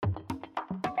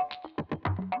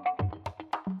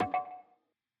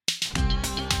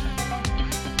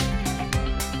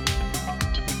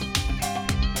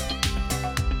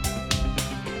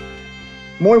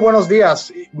Muy buenos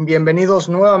días, bienvenidos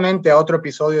nuevamente a otro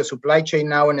episodio de Supply Chain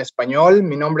Now en español.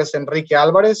 Mi nombre es Enrique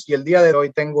Álvarez y el día de hoy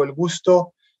tengo el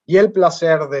gusto y el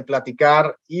placer de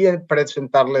platicar y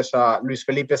presentarles a Luis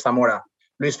Felipe Zamora.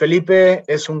 Luis Felipe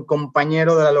es un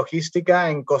compañero de la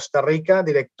logística en Costa Rica,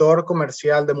 director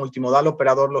comercial de Multimodal,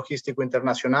 operador logístico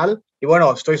internacional. Y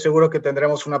bueno, estoy seguro que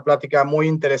tendremos una plática muy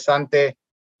interesante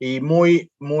y muy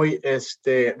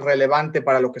relevante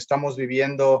para lo que estamos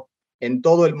viviendo en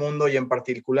todo el mundo y en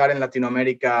particular en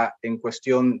Latinoamérica en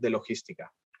cuestión de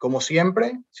logística. Como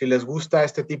siempre, si les gusta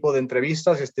este tipo de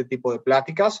entrevistas, este tipo de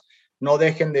pláticas, no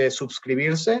dejen de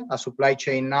suscribirse a Supply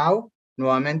Chain Now.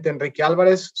 Nuevamente, Enrique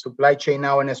Álvarez, Supply Chain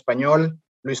Now en español.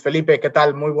 Luis Felipe, ¿qué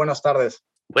tal? Muy buenas tardes.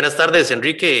 Buenas tardes,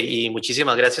 Enrique, y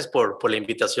muchísimas gracias por la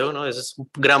invitación, ¿no? Es un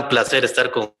gran placer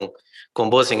estar con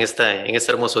vos en este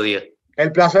hermoso día.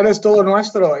 El placer es todo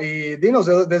nuestro. Y dinos,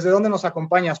 ¿desde dónde nos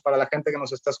acompañas para la gente que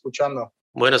nos está escuchando?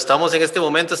 Bueno, estamos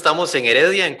en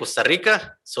Heredia, en Costa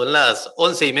Rica. Son las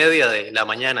 11:30 de la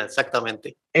mañana,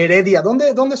 exactamente. Heredia,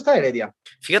 ¿dónde está Heredia?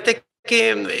 Fíjate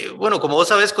que, bueno, como vos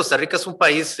sabés, Costa Rica es un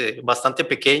país bastante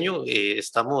pequeño.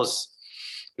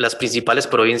 Las principales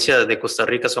provincias de Costa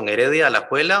Rica son Heredia,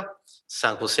 Alajuela,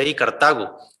 San José y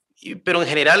Cartago. Pero en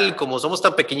general, como somos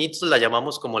tan pequeñitos, la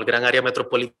llamamos como el gran área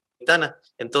metropolitana.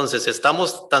 Entonces,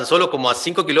 estamos tan solo como a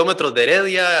 5 kilómetros de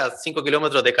Heredia, a 5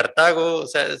 kilómetros de Cartago, o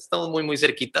sea, estamos muy, muy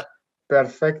cerquita.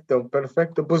 Perfecto,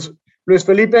 perfecto. Pues, Luis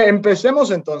Felipe, empecemos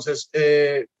entonces.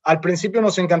 Al principio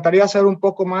nos encantaría saber un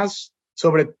poco más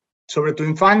sobre tu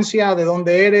infancia, de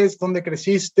dónde eres, dónde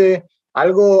creciste,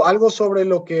 algo sobre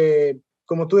lo que,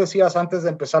 como tú decías antes de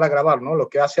empezar a grabar, ¿no? Lo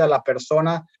que hace a la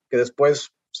persona que después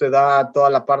se da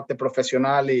toda la parte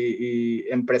profesional y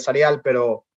empresarial,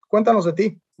 pero cuéntanos de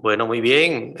ti. Bueno, muy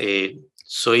bien.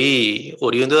 Soy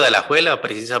oriundo de Alajuela,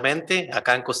 precisamente,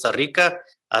 acá en Costa Rica,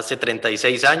 hace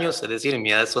 36 años, es decir,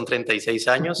 mi edad son 36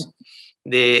 años.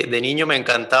 De niño me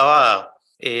encantaba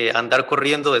andar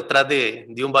corriendo detrás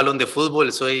de un balón de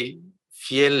fútbol. Soy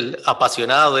fiel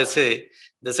apasionado de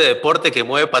ese deporte que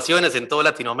mueve pasiones en toda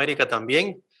Latinoamérica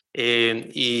también.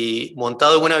 Y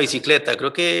montado en una bicicleta.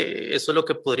 Creo que eso es lo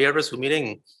que podría resumir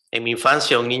en mi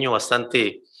infancia, un niño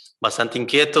bastante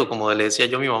inquieto, como le decía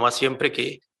yo a mi mamá siempre,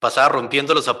 que pasaba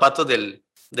rompiendo los zapatos de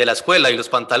la escuela y los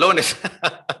pantalones.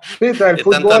 Sí, el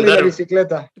fútbol y la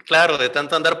bicicleta. Claro, de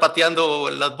tanto andar pateando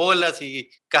las bolas y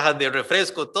cajas de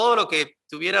refresco, todo lo que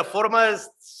tuviera forma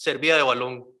servía de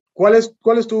balón. ¿Cuál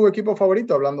es tu equipo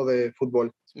favorito hablando de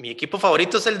fútbol? Mi equipo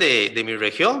favorito es el de mi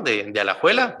región, de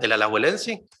Alajuela, el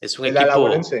alajuelense. Es un equipo,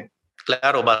 alajuelense.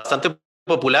 Claro, bastante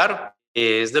popular.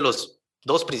 Es de los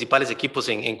dos principales equipos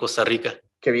en Costa Rica.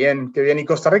 Qué bien, qué bien. Y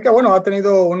Costa Rica, bueno, ha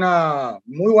tenido una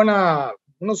buena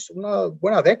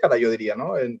década, yo diría,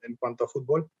 ¿no? En cuanto a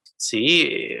fútbol.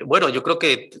 Sí, bueno, yo creo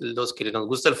que los que nos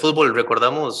gusta el fútbol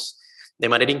recordamos de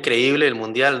manera increíble el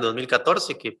Mundial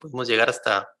 2014, que pudimos llegar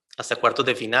hasta cuartos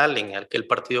de final en aquel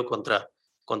partido contra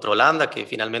Holanda, que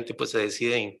finalmente pues se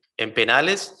decide en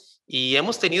penales. Y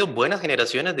hemos tenido buenas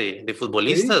generaciones de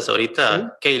futbolistas. Sí,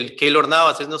 ahorita sí. Keylor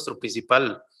Navas es nuestro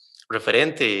principal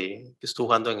referente, que estuvo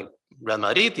jugando en el Real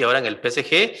Madrid y ahora en el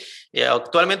PSG.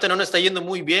 Actualmente no nos está yendo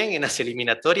muy bien en las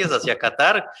eliminatorias hacia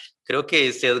Qatar. Creo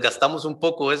que se desgastamos un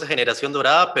poco esa generación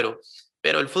dorada, pero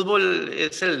el fútbol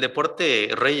es el deporte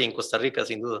rey en Costa Rica,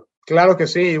 sin duda. Claro que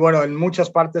sí, y bueno, en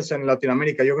muchas partes en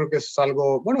Latinoamérica yo creo que es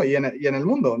algo, bueno, y en el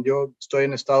mundo. Yo estoy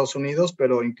en Estados Unidos,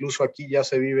 pero incluso aquí ya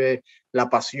se vive la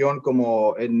pasión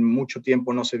como en mucho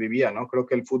tiempo no se vivía, ¿no? Creo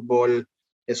que el fútbol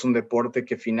es un deporte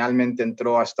que finalmente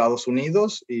entró a Estados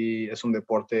Unidos y es un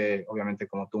deporte, obviamente,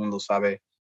 como todo el mundo sabe,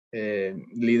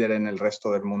 líder en el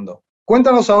resto del mundo.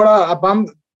 Cuéntanos ahora, Apam,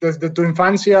 desde tu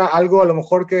infancia, algo a lo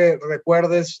mejor que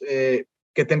recuerdes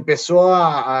que te empezó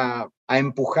a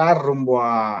empujar rumbo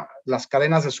a las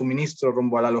cadenas de suministro,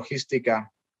 rumbo a la logística.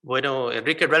 Bueno,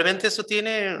 Enrique, realmente eso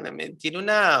tiene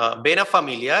una vena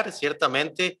familiar,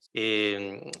 ciertamente.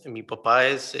 Mi papá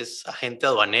es agente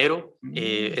aduanero,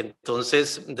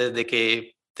 entonces desde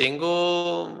que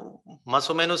tengo más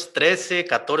o menos 13,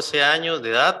 14 años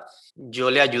de edad, yo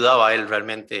le ayudaba a él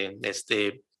realmente.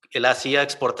 Él hacía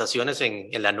exportaciones en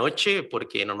la noche,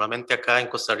 porque normalmente acá en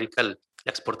Costa Rica la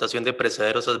exportación de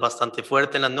perecederos es bastante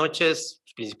fuerte en las noches,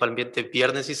 principalmente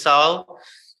viernes y sábado.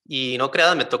 Y no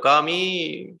creas, me tocaba a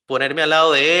mí ponerme al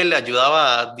lado de él,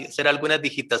 ayudaba a hacer algunas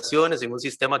digitaciones en un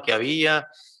sistema que había,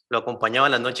 lo acompañaba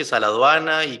en las noches a la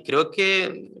aduana y creo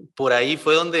que por ahí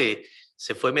fue donde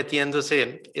se fue metiendo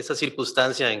esa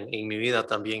circunstancia en mi vida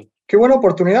también. Qué buena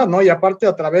oportunidad, ¿no? Y aparte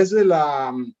a través de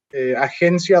la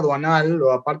agencia aduanal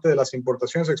o aparte de las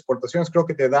importaciones y exportaciones, creo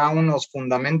que te da unos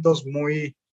fundamentos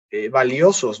muy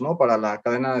valiosos, ¿no? Para la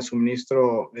cadena de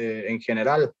suministro en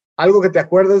general. Algo que te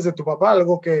acuerdes de tu papá,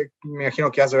 algo que me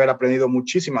imagino que has de haber aprendido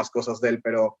muchísimas cosas de él,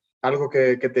 pero algo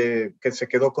que se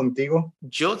quedó contigo.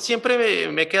 Yo siempre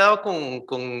me he quedado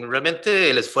con realmente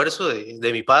el esfuerzo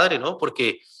de mi padre, ¿no?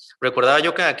 Porque recordaba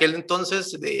yo que en aquel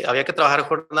entonces había que trabajar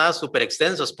jornadas súper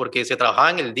extensas porque se trabajaba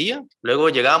en el día, luego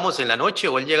llegábamos en la noche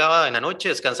o él llegaba en la noche,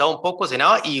 descansaba un poco,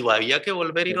 cenaba y había que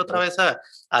volver a ir otra vez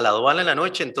a la aduana en la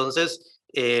noche. Entonces,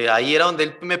 ahí era donde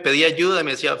él me pedía ayuda y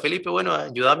me decía, Felipe, bueno,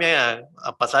 ayúdame a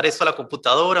pasar esto a la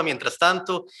computadora mientras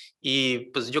tanto.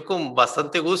 Y pues yo con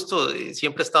bastante gusto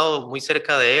siempre he estado muy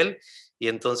cerca de él y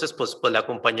entonces pues le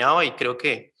acompañaba y creo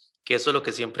que eso es lo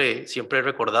que siempre he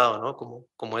recordado, ¿no?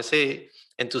 Como ese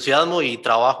entusiasmo y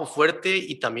trabajo fuerte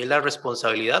y también la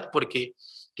responsabilidad, porque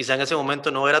quizá en ese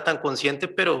momento no era tan consciente,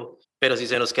 pero si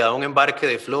se nos quedaba un embarque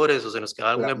de flores o se nos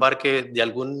quedaba un Claro. embarque de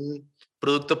algún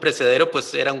producto precedero,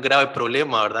 pues era un grave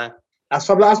problema, ¿verdad?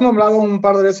 Has nombrado un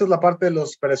par de veces la parte de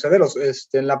los perecederos.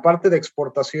 En la parte de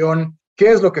exportación, ¿qué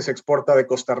es lo que se exporta de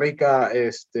Costa Rica?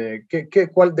 ¿De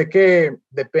qué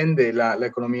depende la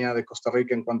economía de Costa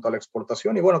Rica en cuanto a la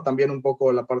exportación? Y bueno, también un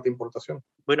poco la parte de importación.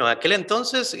 Bueno, en aquel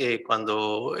entonces,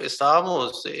 cuando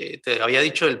estábamos, te había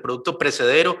dicho el producto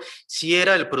precedero, sí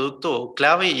era el producto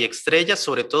clave y estrella,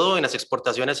 sobre todo en las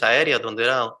exportaciones aéreas, donde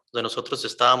nosotros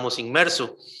estábamos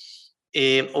inmersos.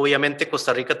 Obviamente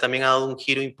Costa Rica también ha dado un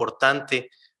giro importante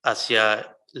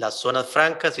hacia las zonas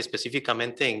francas y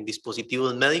específicamente en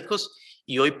dispositivos médicos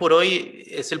y hoy por hoy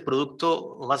es el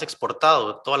producto más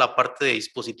exportado, toda la parte de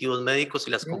dispositivos médicos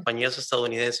y las compañías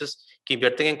estadounidenses que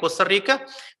invierten en Costa Rica,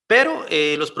 pero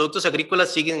los productos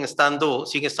agrícolas siguen estando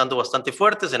bastante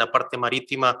fuertes. En la parte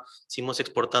marítima seguimos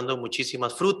exportando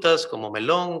muchísimas frutas como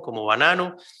melón, como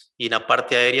banano, y en la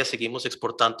parte aérea seguimos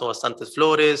exportando bastantes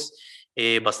flores,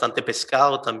 bastante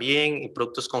pescado también y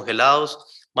productos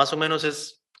congelados. Más o menos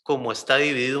es como está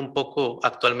dividido un poco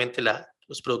actualmente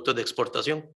los productos de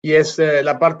exportación. Y es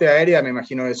la parte aérea, me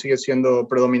imagino, que sigue siendo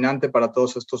predominante para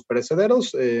todos estos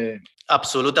perecederos.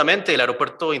 Absolutamente, el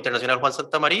Aeropuerto Internacional Juan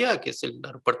Santa María, que es el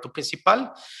aeropuerto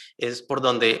principal, es por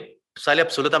donde sale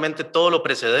absolutamente todo lo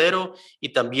precedero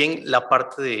y también la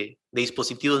parte de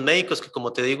dispositivos médicos, que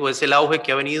como te digo es el auge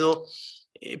que ha venido,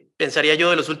 pensaría yo,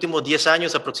 de los últimos 10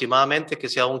 años aproximadamente, que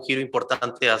se ha dado un giro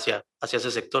importante hacia ese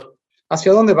sector.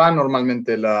 ¿Hacia dónde van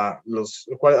normalmente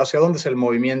hacia dónde es el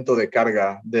movimiento de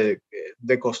carga de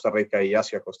Costa Rica y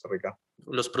hacia Costa Rica?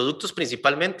 Los productos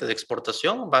principalmente de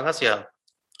exportación van hacia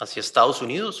Estados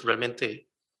Unidos. Realmente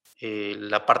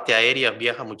la parte aérea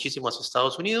viaja muchísimo hacia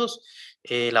Estados Unidos.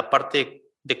 La parte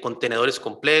de contenedores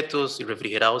completos y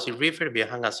refrigerados y reefer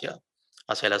viajan hacia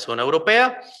la zona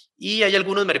europea. Y hay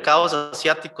algunos mercados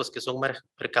asiáticos que son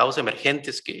mercados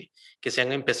emergentes que se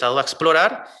han empezado a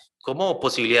explorar como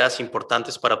posibilidades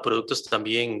importantes para productos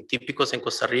también típicos en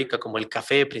Costa Rica, como el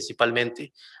café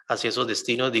principalmente, hacia esos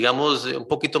destinos, digamos, un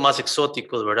poquito más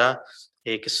exóticos, ¿verdad?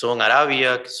 Que son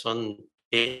Arabia, que son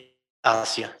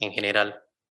Asia en general.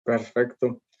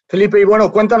 Perfecto. Felipe, y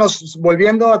bueno, cuéntanos,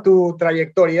 volviendo a tu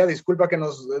trayectoria, disculpa que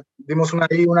nos dimos una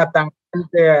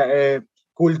tangente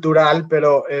cultural,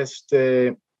 pero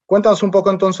cuéntanos un poco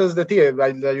entonces de ti.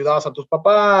 ¿Le ayudabas a tus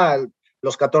papás?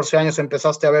 Los 14 años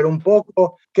empezaste a ver un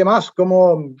poco. ¿Qué más?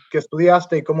 ¿Qué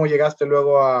estudiaste y cómo llegaste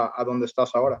luego a donde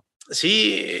estás ahora?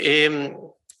 Sí,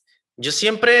 yo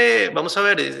siempre, vamos a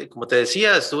ver, como te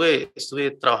decía, estuve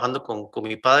trabajando con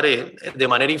mi padre de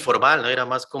manera informal, ¿no? Era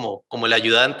más como el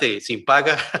ayudante sin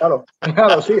paga. Claro,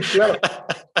 claro, sí, claro.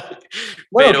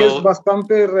 Bueno, que es Pero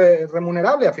bastante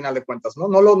remunerable a final de cuentas, ¿no?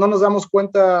 No nos damos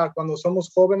cuenta cuando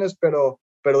somos jóvenes, pero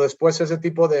después ese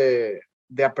tipo de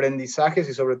aprendizajes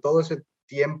y sobre todo ese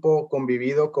tiempo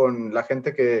convivido con la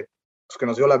gente pues, que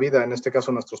nos dio la vida, en este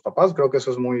caso nuestros papás, creo que eso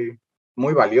es muy,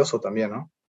 muy valioso también, ¿no?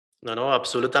 no,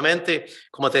 absolutamente.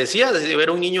 Como te decía,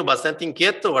 era un niño bastante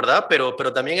inquieto, ¿verdad? Pero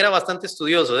también era bastante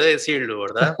estudioso, de decirlo,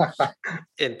 ¿verdad?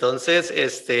 Entonces,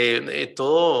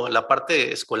 todo la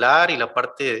parte escolar y la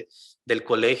parte del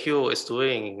colegio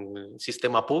estuve en el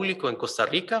sistema público en Costa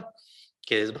Rica,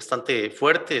 que es bastante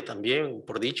fuerte también,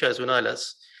 por dicha, es una de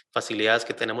las facilidades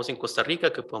que tenemos en Costa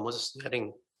Rica, que podemos estudiar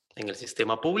en el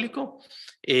sistema público.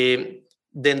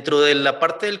 Dentro de la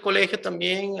parte del colegio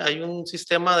también hay un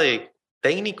sistema de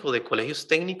colegios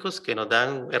técnicos que nos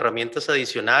dan herramientas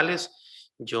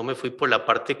adicionales. Yo me fui por la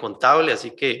parte contable,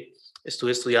 así que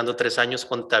estuve estudiando 3 años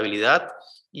contabilidad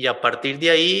y a partir de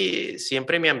ahí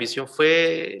siempre mi ambición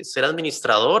fue ser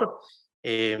administrador.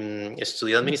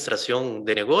 Estudié administración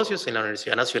de negocios en la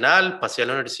Universidad Nacional, pasé a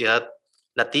la Universidad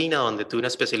Latina donde tuve una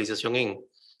especialización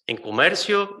en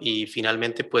comercio y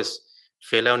finalmente pues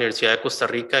fui a la Universidad de Costa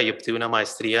Rica y obtuve una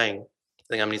maestría en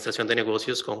en administración de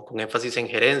negocios con énfasis en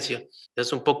gerencia.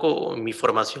 Es un poco mi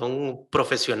formación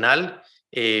profesional.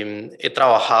 He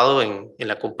trabajado en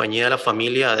la compañía de la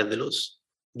familia desde los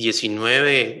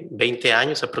 19, 20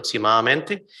 años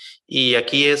aproximadamente, y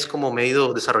aquí es como me he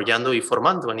ido desarrollando y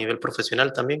formando a nivel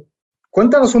profesional también.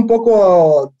 Cuéntanos un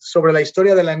poco sobre la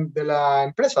historia de de la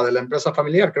empresa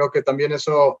familiar. Creo que también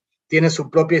eso tiene su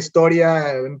propia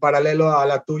historia en paralelo a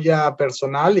la tuya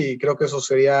personal y creo que eso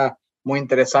sería muy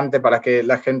interesante para que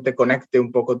la gente conecte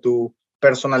un poco tu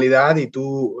personalidad y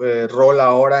tu rol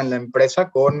ahora en la empresa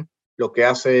con lo que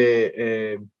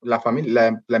hace la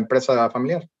familia, la empresa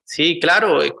familiar. Sí,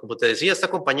 claro, como te decía, esta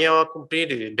compañía va a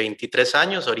cumplir 23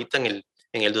 años ahorita en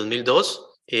el 2002.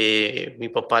 Mi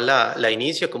papá la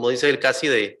inicia, como dice él, casi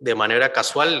de manera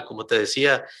casual, como te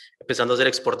decía, empezando a hacer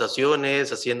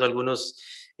exportaciones, haciendo algunos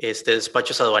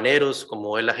despachos aduaneros,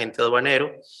 como el agente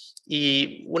aduanero.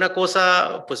 Y una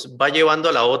cosa pues va llevando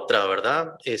a la otra,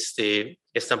 ¿verdad?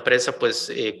 Esta empresa pues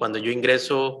cuando yo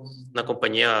ingreso, una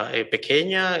compañía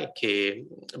pequeña que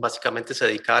básicamente se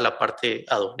dedicaba a la parte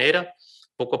aduanera.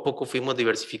 Poco a poco fuimos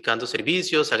diversificando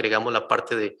servicios, agregamos la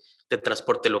parte de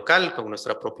transporte local con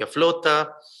nuestra propia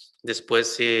flota.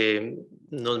 Después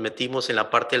nos metimos en la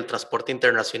parte del transporte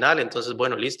internacional. Entonces,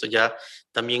 bueno, listo, ya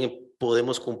también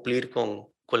podemos cumplir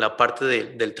con la parte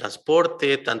del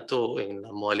transporte, tanto en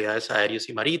las modalidades aéreos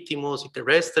y marítimos y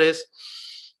terrestres.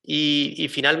 Y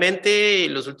finalmente,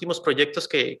 los últimos proyectos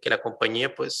que la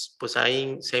compañía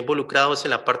se ha involucrado es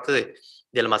en la parte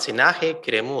de almacenaje.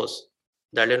 Queremos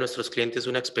darle a nuestros clientes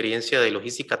una experiencia de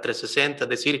logística 360, es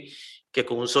decir, que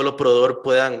con un solo proveedor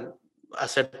puedan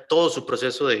hacer todo su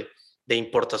proceso de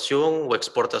importación o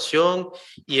exportación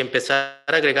y empezar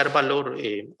a agregar valor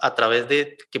a través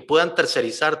de que puedan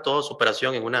tercerizar toda su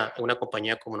operación en una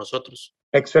compañía como nosotros.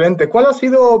 Excelente. ¿Cuál ha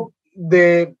sido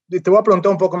te voy a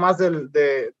preguntar un poco más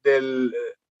de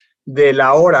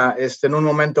la hora en un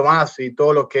momento más y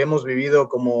todo lo que hemos vivido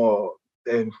como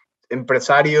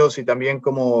empresarios y también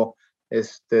como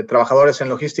trabajadores en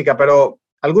logística, pero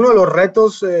alguno de los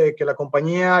retos que la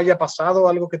compañía haya pasado,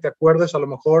 algo que te acuerdes, a lo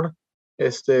mejor,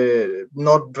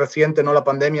 no reciente, no la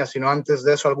pandemia, sino antes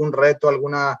de eso, algún reto,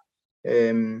 alguna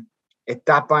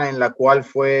etapa en la cual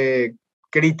fue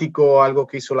crítico algo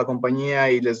que hizo la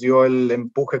compañía y les dio el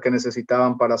empuje que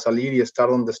necesitaban para salir y estar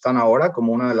donde están ahora,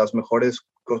 como una de las mejores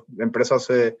empresas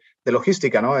de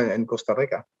logística, ¿no? En Costa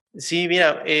Rica. Sí,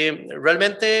 mira,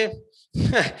 realmente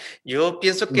yo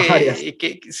pienso Varias.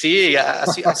 que sí,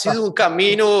 ha sido un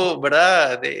camino,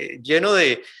 ¿verdad? Lleno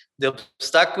de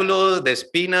obstáculos, de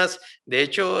espinas. De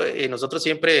hecho, nosotros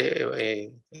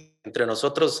siempre, entre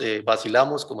nosotros,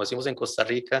 vacilamos, como decimos en Costa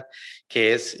Rica,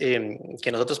 que es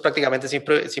que nosotros prácticamente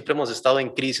siempre hemos estado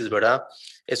en crisis, ¿verdad?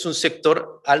 Es un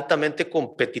sector altamente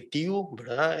competitivo,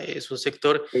 ¿verdad? Es un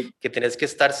sector que tenés que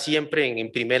estar siempre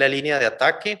en primera línea de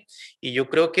ataque. Y yo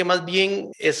creo que más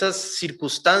bien esas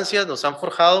circunstancias nos han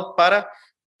forjado para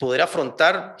poder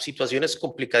afrontar situaciones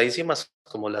complicadísimas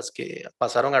como las que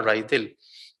pasaron a raíz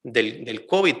del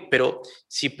COVID. Pero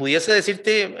si pudiese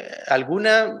decirte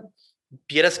alguna,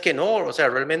 vieras que no, o sea,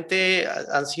 realmente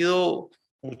han sido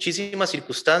muchísimas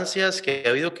circunstancias que ha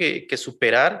habido que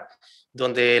superar,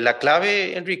 donde la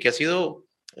clave, Enrique, ha sido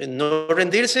no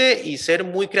rendirse y ser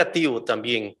muy creativo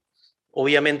también.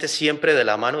 Obviamente siempre de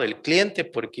la mano del cliente,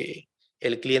 porque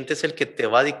el cliente es el que te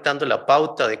va dictando la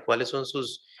pauta de cuáles son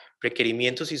sus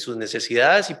requerimientos y sus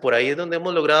necesidades, y por ahí es donde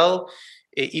hemos logrado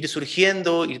ir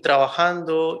surgiendo, ir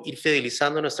trabajando, ir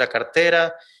fidelizando nuestra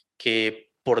cartera, que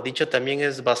por dicho también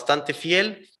es bastante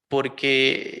fiel,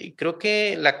 porque creo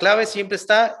que la clave siempre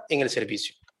está en el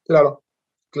servicio. Claro,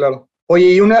 claro. Oye,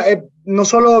 y no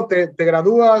solo te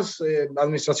gradúas,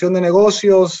 administración de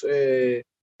negocios,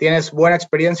 tienes buena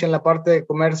experiencia en la parte de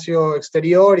comercio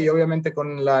exterior y obviamente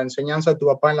con la enseñanza de tu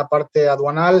papá en la parte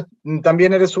aduanal,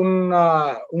 también eres un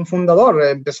fundador,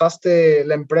 empezaste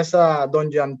la empresa Don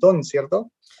Yantón,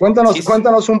 ¿cierto? Sí,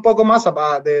 Cuéntanos un poco más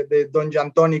de Don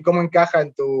Yantón y cómo encaja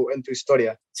en tu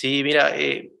historia. sí, mira,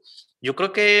 yo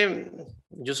creo que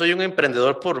yo soy un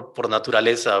emprendedor por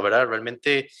naturaleza, ¿verdad?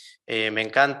 Realmente me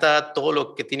encanta todo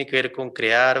lo que tiene que ver con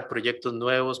crear proyectos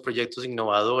nuevos, proyectos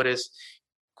innovadores,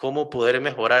 cómo poder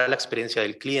mejorar la experiencia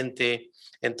del cliente.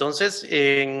 Entonces,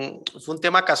 fue un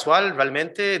tema casual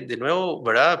realmente, de nuevo,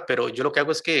 ¿verdad? Pero yo lo que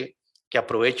hago es que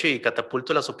aprovecho y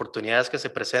catapulto las oportunidades que se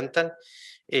presentan.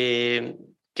 Eh,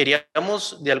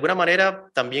 Queríamos de alguna manera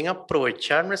también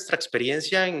aprovechar nuestra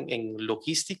experiencia en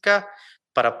logística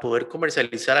para poder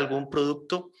comercializar algún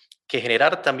producto que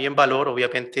generara también valor,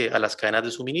 obviamente, a las cadenas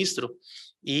de suministro.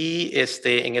 Y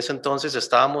en ese entonces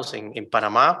estábamos en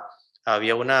Panamá,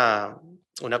 había una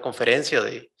conferencia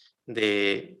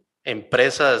de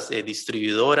empresas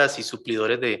distribuidoras y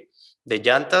suplidores de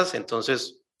llantas.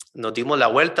 Entonces nos dimos la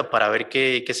vuelta para ver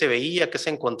qué se veía, qué se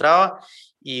encontraba.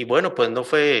 Y bueno, pues no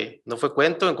fue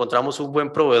cuento, encontramos un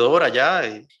buen proveedor allá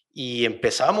y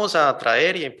empezamos a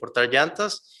traer y a importar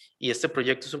llantas. Y este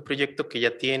proyecto es un proyecto que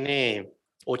ya tiene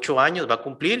 8 años, va a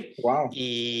cumplir, Wow.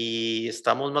 y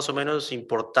estamos más o menos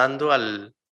importando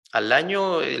al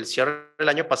año, el cierre del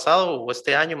año pasado, o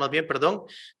este año más bien, perdón,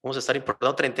 vamos a estar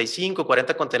importando 35,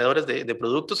 40 contenedores de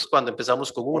productos cuando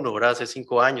empezamos con uno, ¿verdad? Hace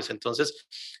 5 años. Entonces,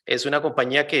 es una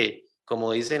compañía que,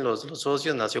 como dicen los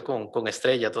socios, nació con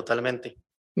estrella totalmente.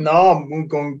 No,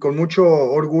 con mucho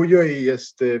orgullo y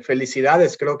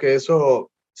felicidades. Creo que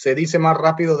eso se dice más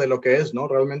rápido de lo que es, ¿no?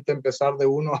 Realmente empezar de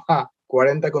 1 a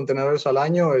 40 contenedores al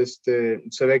año,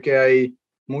 se ve que hay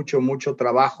mucho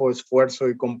trabajo, esfuerzo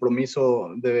y compromiso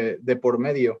de por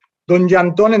medio. Don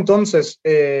Yantón, entonces,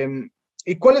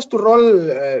 ¿y cuál es tu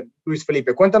rol, Luis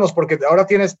Felipe? Cuéntanos, porque ahora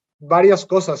tienes varias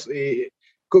cosas.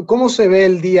 ¿Cómo se ve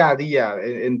el día a día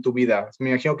en tu vida?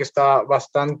 Me imagino que está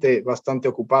bastante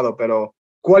ocupado, pero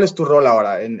 ¿cuál es tu rol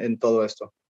ahora en todo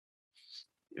esto?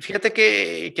 Fíjate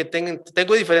que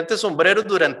tengo diferentes sombreros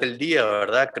durante el día,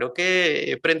 ¿verdad? Creo que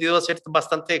he aprendido a ser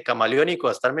bastante camaleónico,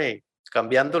 a estarme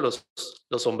cambiando los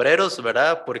sombreros,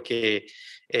 ¿verdad? Porque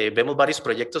vemos varios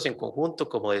proyectos en conjunto,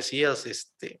 como decías.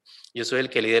 Yo soy el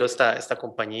que lidero esta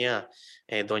compañía,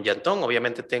 Don Yantón.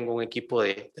 Obviamente tengo un equipo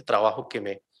de trabajo que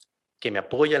me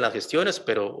apoya en las gestiones,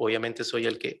 pero obviamente soy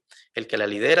el que la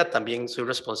lidera. También soy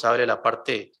responsable de la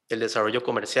parte del desarrollo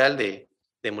comercial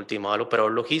de multimodal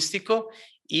operador logístico,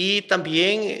 y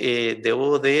también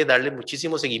debo de darle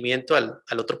muchísimo seguimiento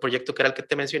al otro proyecto que era el que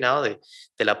te mencionaba de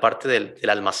la parte del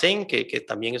almacén, que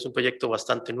también es un proyecto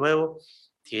bastante nuevo,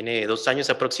 tiene 2 años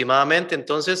aproximadamente.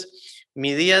 Entonces,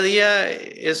 mi día a día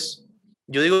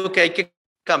yo digo que hay que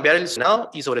cambiar el Senado,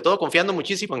 y sobre todo confiando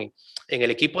muchísimo en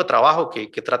el equipo de trabajo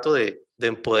que trato de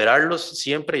empoderarlos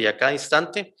siempre y a cada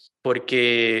instante,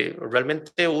 porque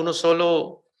realmente uno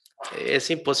solo es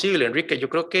imposible, Enrique. Yo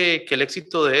creo que el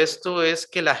éxito de esto es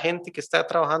que la gente que está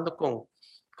trabajando con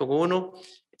uno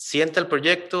sienta el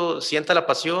proyecto, sienta la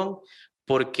pasión,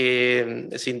 porque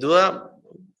sin duda,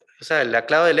 o sea, la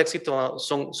clave del éxito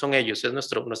son ellos, es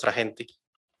nuestra gente.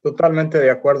 Totalmente de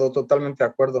acuerdo, totalmente de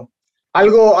acuerdo.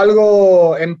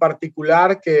 Algo en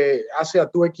particular que hace a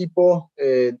tu equipo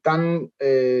tan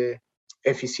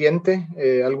eficiente,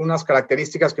 algunas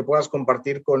características que puedas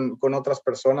compartir con otras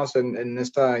personas en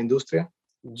esta industria.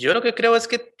 Yo lo que creo es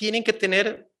que tienen que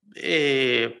tener,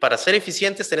 para ser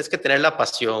eficientes, tenés que tener la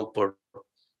pasión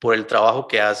por el trabajo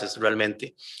que haces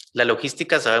realmente. La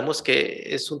logística sabemos que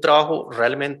es un trabajo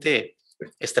realmente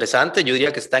estresante. Yo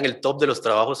diría que está en el top de los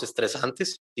trabajos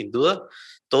estresantes, sin duda.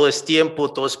 Todo es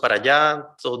tiempo, todo es para allá,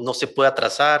 todo no se puede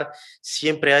atrasar.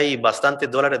 Siempre hay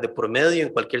bastantes dólares de por medio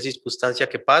en cualquier circunstancia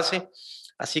que pase.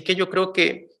 Así que yo creo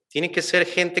que tiene que ser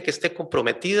gente que esté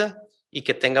comprometida y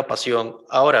que tenga pasión.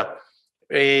 Ahora,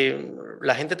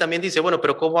 la gente también dice, bueno,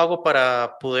 pero ¿cómo hago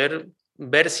para poder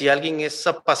ver si alguien es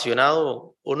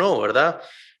apasionado o no, verdad?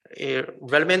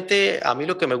 Realmente a mí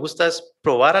lo que me gusta es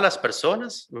probar a las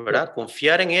personas, ¿verdad?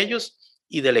 Confiar en ellos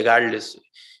y delegarles.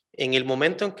 En el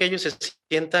momento en que ellos se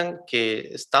sientan que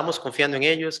estamos confiando en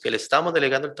ellos, que le estamos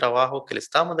delegando el trabajo, que le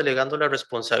estamos delegando la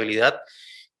responsabilidad,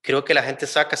 creo que la gente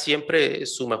saca siempre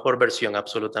su mejor versión,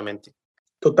 absolutamente.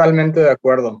 Totalmente de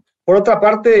acuerdo. Por otra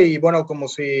parte, y bueno, como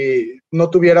si no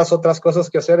tuvieras otras cosas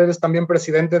que hacer, eres también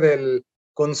presidente del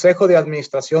Consejo de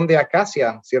Administración de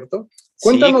Acacia, ¿cierto? Sí,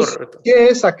 Cuéntanos correcto. qué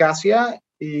es Acacia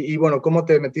y bueno, cómo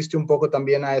te metiste un poco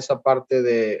también a esa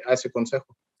parte a ese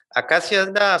consejo. Acacia es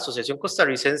la Asociación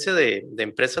Costarricense de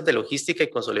Empresas de Logística y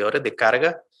Consolidadores de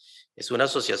Carga. Es una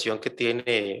asociación que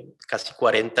tiene casi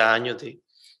 40 años de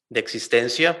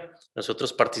existencia.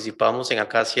 Nosotros participamos en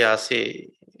Acacia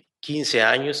hace 15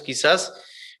 años quizás,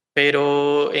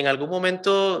 pero en algún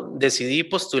momento decidí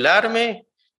postularme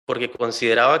porque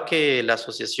consideraba que la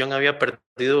asociación había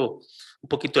perdido un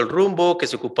poquito el rumbo, que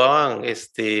se ocupaban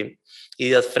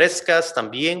ideas frescas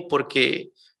también,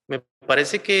 porque me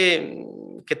parece que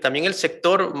también el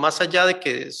sector, más allá de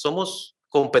que somos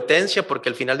competencia, porque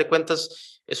al final de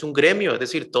cuentas es un gremio, es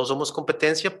decir, todos somos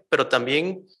competencia, pero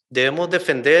también debemos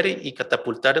defender y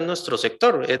catapultar en nuestro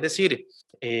sector. Es decir,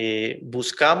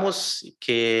 buscamos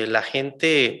que la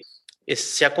gente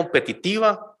sea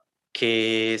competitiva,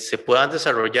 que se puedan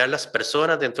desarrollar las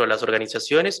personas dentro de las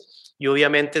organizaciones, y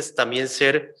obviamente es también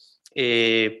ser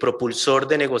propulsor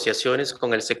de negociaciones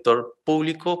con el sector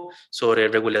público sobre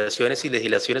regulaciones y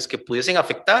legislaciones que pudiesen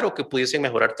afectar o que pudiesen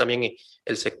mejorar también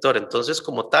el sector. Entonces,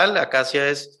 como tal, Acacia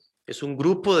es un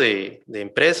grupo de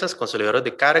empresas, consolidadoras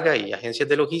de carga y agencias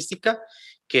de logística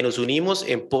que nos unimos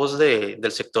en pos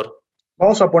del sector.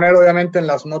 Vamos a poner obviamente en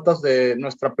las notas de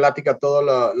nuestra plática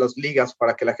todas las ligas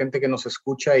para que la gente que nos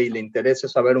escucha y le interese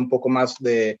saber un poco más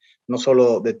de no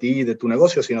solo de ti y de tu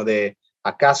negocio, sino de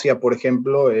Acacia, por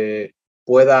ejemplo,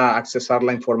 pueda accesar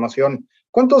la información.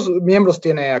 ¿Cuántos miembros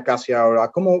tiene Acacia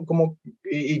ahora?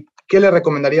 ¿Y qué le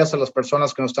recomendarías a las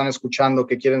personas que nos están escuchando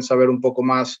que quieren saber un poco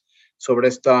más sobre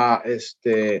esta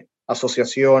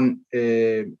asociación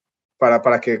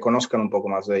para que conozcan un poco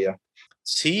más de ella?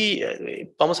 Sí,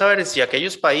 vamos a ver si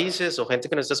aquellos países o gente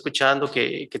que nos está escuchando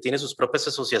que tiene sus propias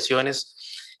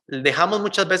asociaciones, dejamos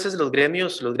muchas veces los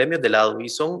gremios de lado y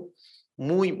son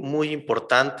muy, muy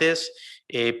importantes.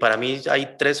 Para mí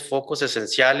hay tres focos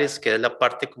esenciales, que es la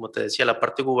parte, como te decía, la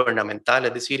parte gubernamental,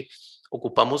 es decir,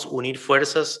 ocupamos unir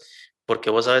fuerzas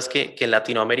porque vos sabes que en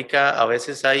Latinoamérica a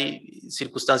veces hay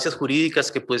circunstancias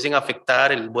jurídicas que pueden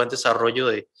afectar el buen desarrollo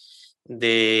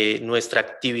de nuestra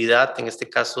actividad, en este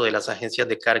caso de las agencias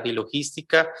de carga y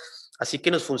logística. Así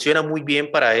que nos funciona muy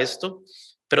bien para esto,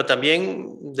 pero también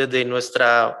desde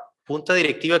nuestra junta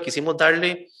directiva quisimos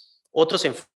darle otros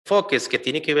enfoques que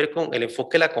tienen que ver con el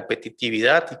enfoque de la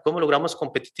competitividad. ¿Y cómo logramos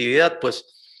competitividad?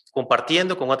 Pues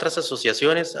compartiendo con otras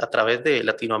asociaciones a través de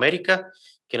Latinoamérica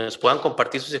que nos puedan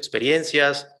compartir sus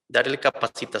experiencias, darle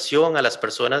capacitación a las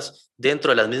personas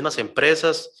dentro de las mismas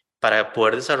empresas para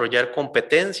poder desarrollar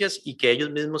competencias y que ellos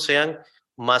mismos sean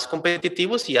más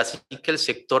competitivos y así que el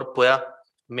sector pueda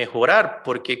mejorar,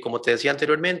 porque como te decía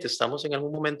anteriormente, estamos en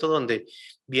algún momento donde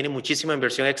viene muchísima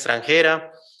inversión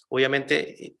extranjera,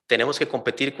 obviamente tenemos que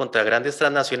competir contra grandes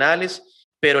transnacionales,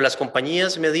 pero las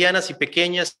compañías medianas y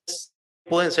pequeñas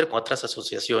pueden ser con otras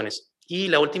asociaciones. Y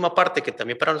la última parte que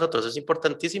también para nosotros es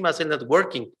importantísima es el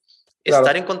networking. Claro.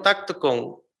 Estar en contacto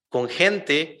con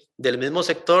gente del mismo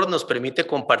sector nos permite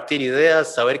compartir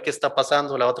ideas, saber qué está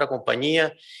pasando la otra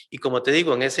compañía. Y como te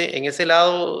digo, en ese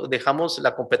lado dejamos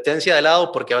la competencia de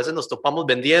lado porque a veces nos topamos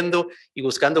vendiendo y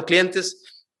buscando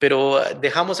clientes, pero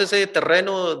dejamos ese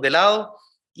terreno de lado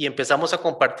y empezamos a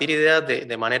compartir ideas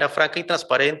de manera franca y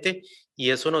transparente y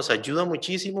eso nos ayuda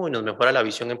muchísimo y nos mejora la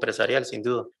visión empresarial, sin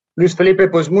duda. Luis Felipe,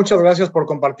 pues muchas gracias por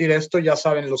compartir esto. Ya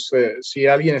saben, si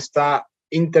alguien está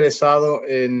interesado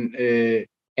en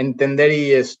entender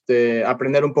y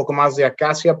aprender un poco más de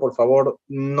Acacia, por favor,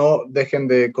 no dejen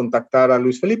de contactar a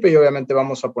Luis Felipe y obviamente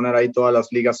vamos a poner ahí todas las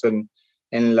ligas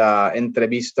en la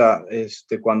entrevista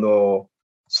cuando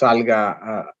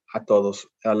salga a todos,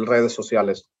 a las redes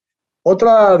sociales.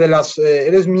 Otra de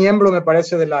eres miembro, me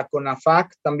parece, de la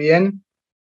CONAFAC también.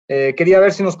 Quería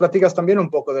ver si nos platicas también un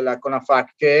poco de la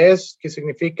CONAFAC, qué es, qué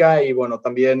significa y bueno,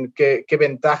 también qué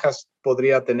ventajas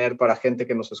podría tener para gente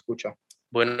que nos escucha.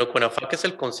 Bueno, CONAFAC es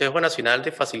el Consejo Nacional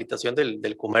de Facilitación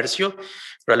del Comercio.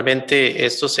 Realmente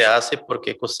esto se hace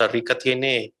porque Costa Rica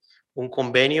tiene un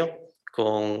convenio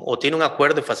o tiene un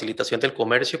acuerdo de facilitación del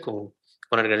comercio con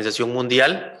la Organización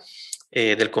Mundial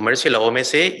del Comercio y la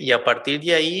OMC, y a partir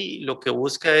de ahí lo que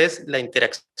busca es la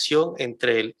interacción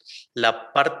entre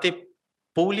la parte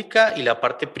pública y la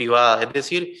parte privada, es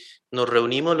decir, nos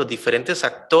reunimos los diferentes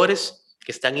actores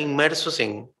que están inmersos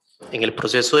en el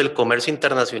proceso del comercio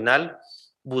internacional,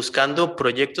 buscando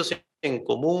proyectos en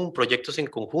común, proyectos en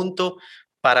conjunto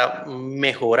para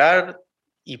mejorar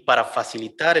y para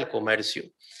facilitar el comercio.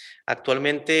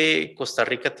 Actualmente Costa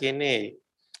Rica tiene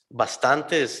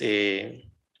bastantes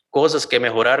cosas que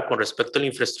mejorar con respecto a la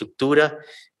infraestructura.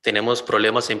 Tenemos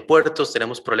problemas en puertos,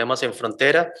 tenemos problemas en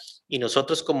frontera y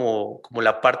nosotros como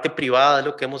la parte privada es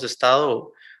lo que hemos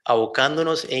estado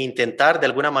abocándonos e intentar de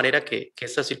alguna manera que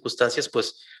estas circunstancias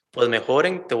pues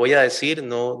mejoren. Te voy a decir,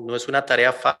 no es una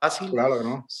tarea fácil. Claro que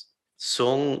no.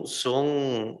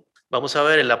 Vamos a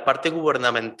ver, en la parte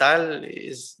gubernamental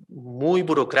es muy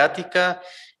burocrática,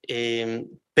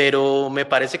 pero me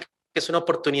parece que es una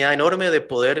oportunidad enorme de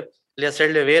poderle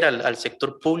hacerle ver al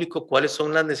sector público cuáles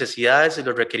son las necesidades,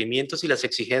 los requerimientos y las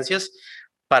exigencias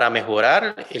para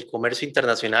mejorar el comercio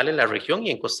internacional en la región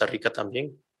y en Costa Rica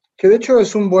también. Que de hecho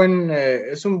es un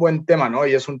buen tema, ¿no?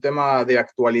 Y es un tema de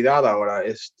actualidad ahora.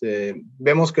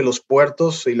 Vemos que los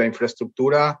puertos y la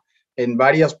infraestructura en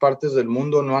varias partes del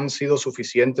mundo no han sido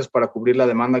suficientes para cubrir la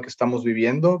demanda que estamos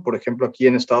viviendo. Por ejemplo, aquí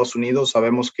en Estados Unidos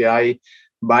sabemos que hay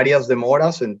varias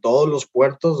demoras en todos los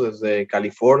puertos, desde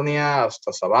California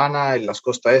hasta Savannah, en las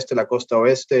costa este, la costa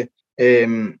oeste.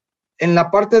 En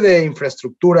la parte de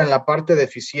infraestructura, en la parte de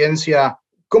eficiencia,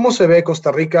 ¿cómo se ve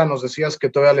Costa Rica? Nos decías que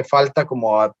todavía le falta,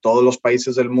 como a todos los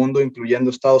países del mundo,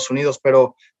 incluyendo Estados Unidos,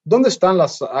 pero ¿dónde están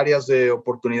las áreas de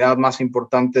oportunidad más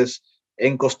importantes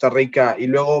en Costa Rica? Y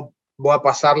luego voy a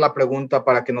pasar la pregunta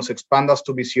para que nos expandas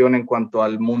tu visión en cuanto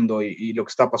al mundo y lo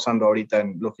que está pasando ahorita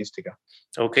en logística.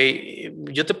 Ok,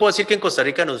 yo te puedo decir que en Costa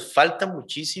Rica nos falta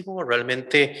muchísimo,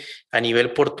 realmente a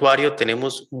nivel portuario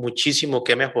tenemos muchísimo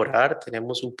que mejorar,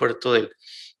 tenemos un puerto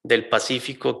del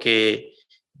Pacífico que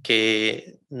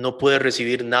no puede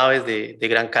recibir naves de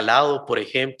gran calado, por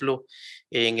ejemplo.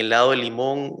 En el lado de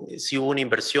Limón sí hubo una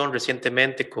inversión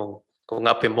recientemente con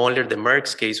AP Moller de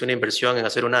Maersk, que hizo una inversión en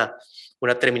hacer una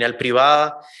terminal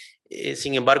privada.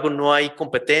 Sin embargo, no hay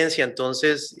competencia,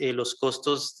 entonces los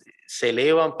costos se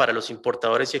elevan para los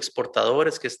importadores y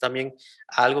exportadores, que es también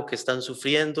algo que están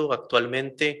sufriendo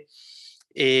actualmente.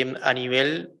 A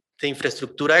nivel de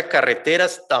infraestructura de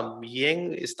carreteras,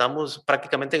 también estamos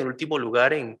prácticamente en el último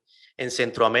lugar en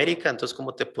Centroamérica, entonces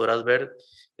como te podrás ver,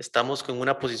 estamos con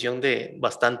una posición de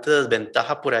bastante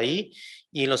desventaja por ahí.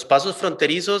 Y en los pasos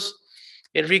fronterizos,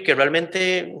 Enrique,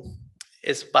 realmente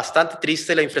es bastante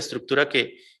triste la infraestructura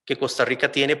que Costa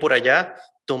Rica tiene por allá,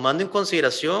 tomando en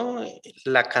consideración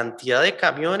la cantidad de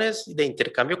camiones de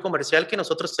intercambio comercial que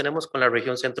nosotros tenemos con la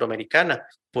región centroamericana,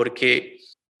 porque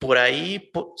por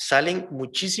ahí salen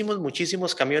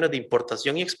muchísimos camiones de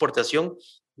importación y exportación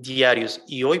diarios,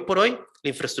 y hoy por hoy la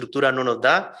infraestructura no nos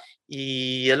da,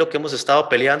 y es lo que hemos estado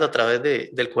peleando a través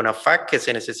del CONAFAC, que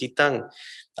se necesitan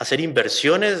hacer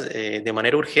inversiones de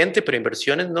manera urgente, pero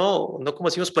inversiones no como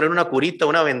decimos poner una curita,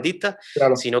 una bendita,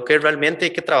 Claro. sino que realmente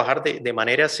hay que trabajar de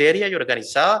manera seria y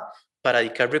organizada para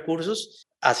dedicar recursos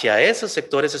hacia esos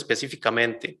sectores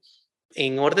específicamente.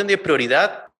 En orden de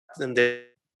prioridad,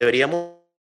 donde deberíamos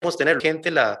tener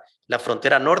gente la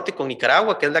frontera norte con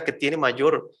Nicaragua, que es la que tiene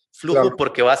mayor flujo Claro.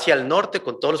 porque va hacia el norte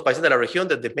con todos los países de la región,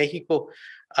 desde México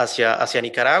hacia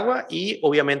Nicaragua y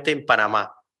obviamente en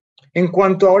Panamá. En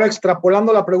cuanto ahora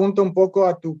extrapolando la pregunta un poco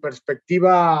a tu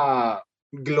perspectiva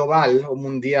global o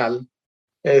mundial,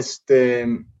 este,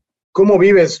 ¿cómo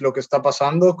vives lo que está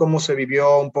pasando? ¿Cómo se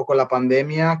vivió un poco la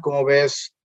pandemia? ¿Cómo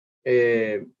ves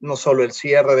no solo el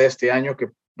cierre de este año, que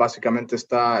básicamente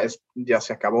ya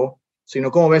se acabó,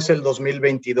 sino cómo ves el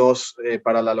 2022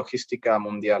 para la logística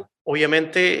mundial?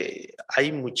 Obviamente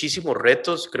hay muchísimos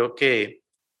retos, creo que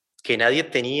nadie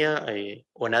tenía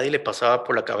o nadie le pasaba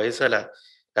por la cabeza la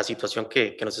situación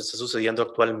que nos está sucediendo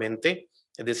actualmente.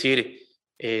 Es decir,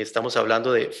 estamos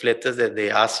hablando de fletes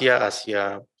desde Asia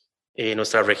hacia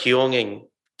nuestra región en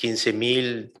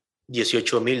 15,000,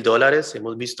 $18,000.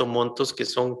 Hemos visto montos que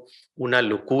son una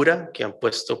locura, que han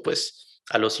puesto pues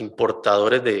a los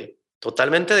importadores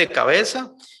totalmente de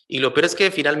cabeza. Y lo peor es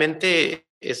que finalmente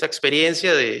esa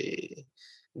experiencia de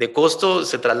costo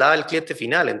se traslada al cliente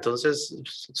final. Entonces,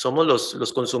 somos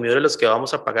los consumidores los que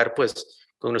vamos a pagar, pues,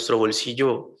 con nuestro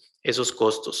bolsillo esos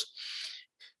costos.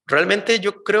 Realmente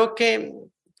yo creo que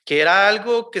era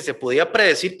algo que se podía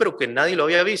predecir, pero que nadie lo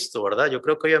había visto, ¿verdad? Yo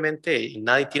creo que obviamente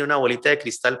nadie tiene una bolita de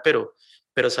cristal,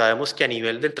 pero sabemos que a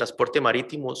nivel del transporte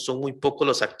marítimo son muy pocos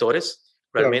los actores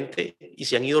Claro. realmente y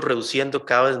se han ido reduciendo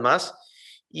cada vez más.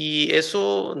 Y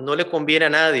eso no le conviene a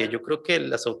nadie. Yo creo que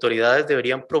las autoridades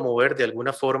deberían promover de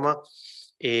alguna forma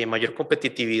mayor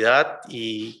competitividad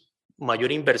y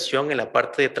mayor inversión en la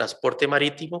parte de transporte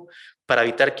marítimo para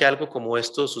evitar que algo como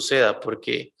esto suceda,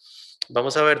 porque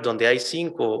vamos a ver, donde hay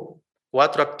 5,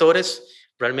 4 actores,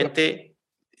 realmente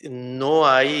no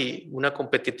hay una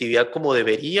competitividad como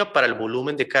debería para el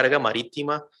volumen de carga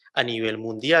marítima a nivel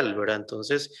mundial, ¿verdad?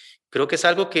 Entonces, creo que es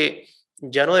algo que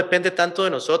ya no depende tanto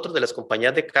de nosotros, de las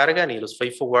compañías de carga ni de los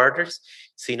freight forwarders,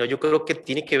 sino yo creo que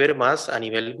tiene que ver más a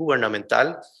nivel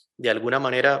gubernamental. De alguna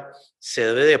manera se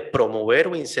debe de promover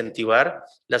o incentivar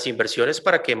las inversiones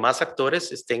para que más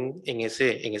actores estén en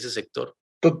ese sector.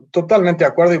 Totalmente de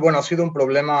acuerdo y bueno, ha sido un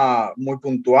problema muy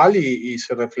puntual y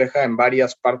se refleja en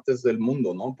varias partes del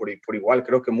mundo, ¿no? Por igual,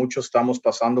 creo que muchos estamos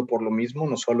pasando por lo mismo,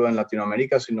 no solo en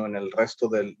Latinoamérica, sino en el resto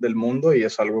del mundo y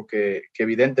es algo que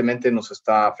evidentemente nos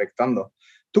está afectando.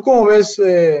 ¿Tú cómo ves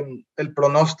el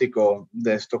pronóstico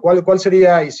de esto? ¿Cuál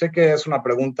sería? Y sé que es una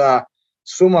pregunta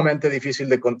sumamente difícil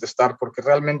de contestar porque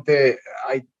realmente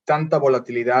hay tanta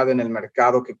volatilidad en el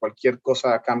mercado que cualquier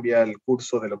cosa cambia el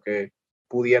curso de lo que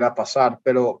pudiera pasar,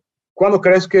 pero ¿cuándo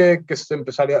crees que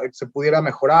se pudiera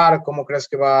mejorar? ¿Cómo crees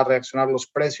que va a reaccionar los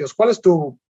precios? ¿Cuál es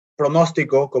tu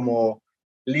pronóstico como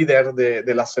líder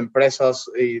de las empresas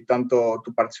y tanto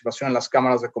tu participación en las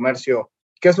cámaras de comercio?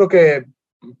 ¿Qué es lo que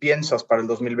piensas para el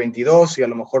 2022 y a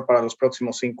lo mejor para los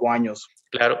próximos 5 años?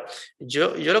 Claro,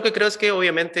 yo lo que creo es que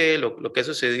obviamente lo que ha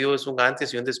sucedido es un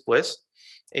antes y un después.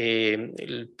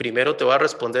 El primero te va a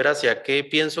responder hacia qué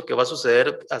pienso que va a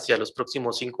suceder hacia los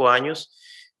próximos 5 años.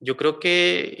 Yo creo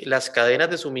que las cadenas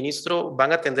de suministro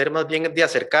van a tender más bien de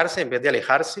acercarse en vez de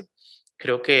alejarse.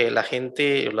 Creo que la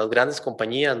gente, las grandes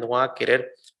compañías no van a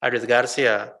querer arriesgarse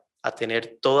a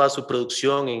tener toda su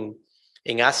producción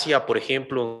en Asia, por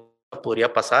ejemplo,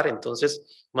 podría pasar.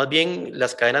 Entonces, más bien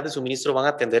las cadenas de suministro van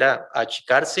a tender a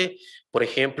achicarse. Por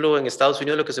ejemplo, en Estados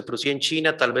Unidos lo que se producía en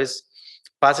China tal vez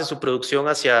pase su producción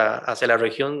hacia la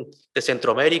región de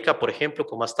Centroamérica, por ejemplo,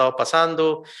 como ha estado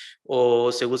pasando,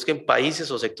 o se busquen países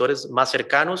o sectores más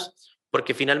cercanos,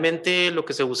 porque finalmente lo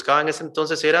que se buscaba en ese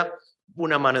entonces era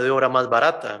una mano de obra más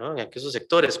barata, ¿no? En aquellos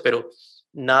sectores, pero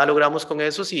nada logramos con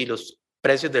eso si los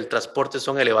precios del transporte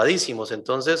son elevadísimos.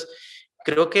 Entonces,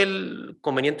 creo que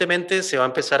convenientemente se va a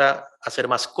empezar a hacer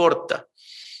más corta.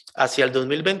 Hacia el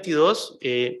 2022,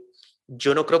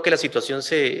 yo no creo que la situación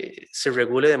se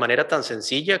regule de manera tan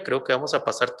sencilla. Creo que vamos a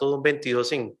pasar todo un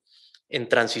 22 en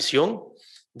transición,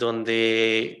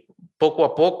 donde poco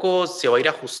a poco se va a ir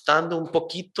ajustando un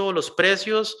poquito los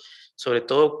precios, sobre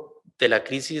todo de la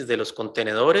crisis de los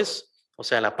contenedores, o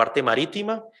sea, en la parte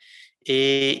marítima.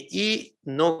 Y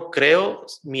no creo,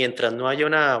 mientras no haya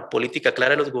una política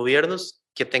clara de los gobiernos,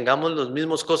 que tengamos los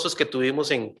mismos costos que tuvimos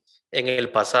en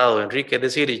el pasado, Enrique. Es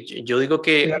decir, yo digo Ya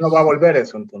que no va a volver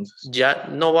eso entonces. ya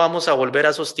no vamos a volver a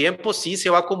esos tiempos, sí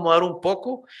se va a acomodar un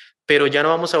poco, pero ya no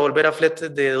vamos a volver a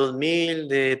fletes de 2.000,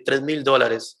 de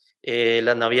 $3.000.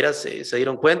 Las navieras se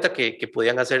dieron cuenta que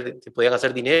podían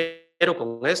hacer dinero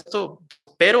con esto,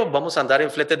 pero vamos a andar en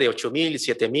fletes de 8.000,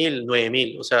 7.000,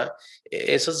 9.000. O sea,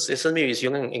 esa es mi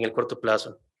visión en el corto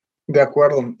plazo. De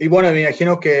acuerdo. Y bueno, me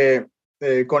imagino que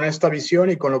con esta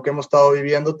visión y con lo que hemos estado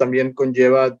viviendo también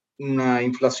conlleva una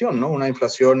inflación, ¿no? Una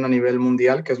inflación a nivel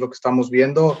mundial, que es lo que estamos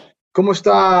viendo. ¿Cómo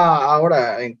está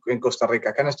ahora en Costa Rica?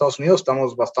 Acá en Estados Unidos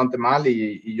estamos bastante mal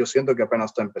y yo siento que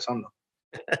apenas está empezando.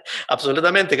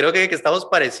 Absolutamente, creo que estamos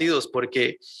parecidos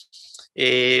porque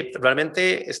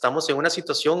realmente estamos en una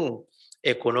situación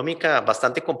económica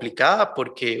bastante complicada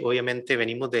porque obviamente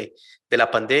venimos de la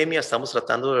pandemia, estamos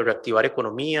tratando de reactivar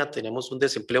economía, tenemos un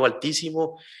desempleo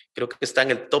altísimo, creo que está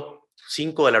en el top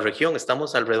 5 de la región,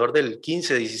 estamos alrededor del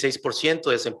 15-16%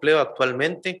 de desempleo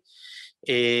actualmente.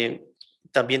 Eh,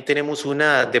 También tenemos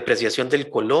una depreciación del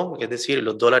colón, es decir,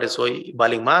 los dólares hoy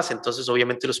valen más, entonces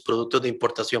obviamente los productos de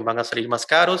importación van a salir más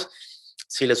caros.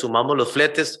 Si le sumamos los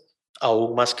fletes,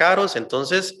 aún más caros.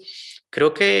 Entonces,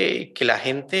 creo que la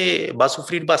gente va a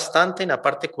sufrir bastante en la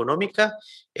parte económica.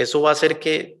 Eso va a hacer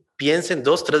que piensen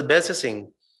 2, 3 veces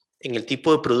en el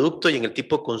tipo de producto y en el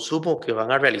tipo de consumo que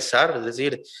van a realizar. Es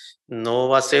decir, no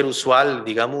va a ser usual,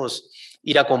 digamos,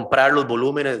 ir a comprar los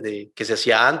volúmenes que se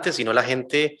hacía antes, sino la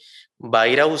gente va a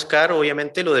ir a buscar,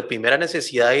 obviamente, lo de primera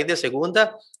necesidad y de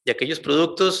segunda, y aquellos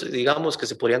productos, digamos, que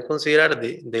se podrían considerar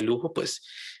de lujo, pues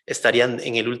estarían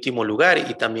en el último lugar.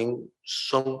 Y también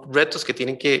son retos que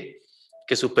tienen que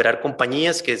superar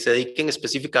compañías que se dediquen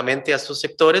específicamente a estos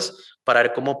sectores para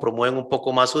ver cómo promueven un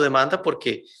poco más su demanda,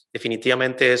 porque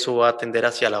definitivamente eso va a tender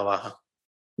hacia la baja.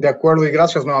 De acuerdo, y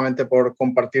gracias nuevamente por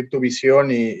compartir tu visión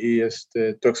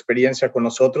tu experiencia con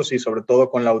nosotros y sobre todo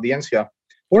con la audiencia.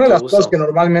 Con Una de todo las cosas que gusto.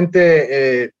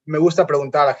 normalmente me gusta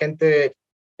preguntar a gente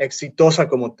exitosa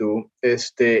como tú,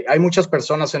 hay muchas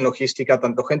personas en logística,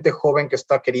 tanto gente joven que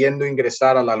está queriendo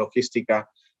ingresar a la logística,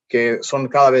 que son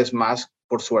cada vez más,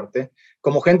 por suerte,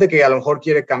 como gente que a lo mejor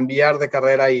quiere cambiar de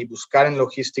carrera y buscar en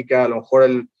logística a lo mejor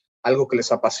algo que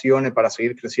les apasione para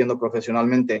seguir creciendo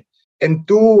profesionalmente. En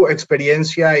tu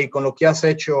experiencia y con lo que has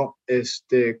hecho,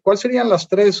 ¿cuáles serían las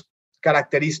tres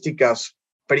características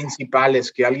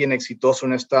principales que alguien exitoso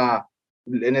en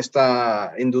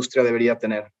esta industria debería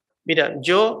tener? Mira,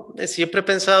 yo siempre he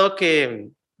pensado que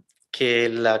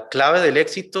la clave del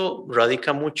éxito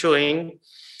radica mucho en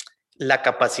la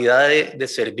capacidad de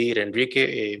servir,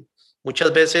 Enrique.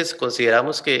 Muchas veces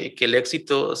consideramos que el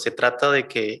éxito se trata de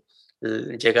que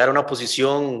llegar a una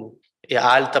posición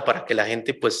alta para que la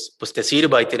gente pues te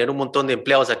sirva y tener un montón de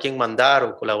empleados a quien mandar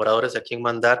o colaboradores a quien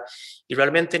mandar. Y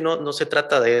realmente no se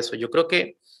trata de eso. Yo creo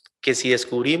que si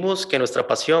descubrimos que nuestra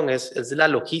pasión es la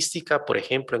logística, por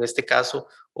ejemplo, en este caso,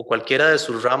 o cualquiera de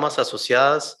sus ramas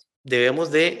asociadas,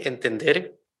 debemos de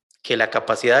entender que la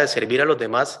capacidad de servir a los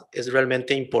demás es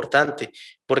realmente importante.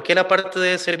 ¿Por qué la parte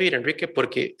de servir, Enrique?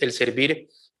 Porque el servir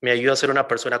me ayuda a ser una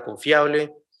persona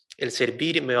confiable, el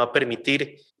servir me va a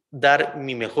permitir dar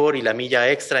mi mejor y la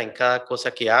milla extra en cada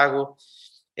cosa que hago.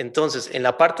 Entonces, en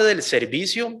la parte del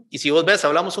servicio, y si vos ves,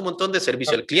 hablamos un montón de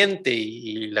servicio al cliente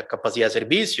y la capacidad de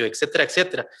servicio, etcétera,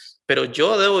 etcétera, pero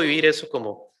yo debo vivir eso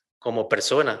como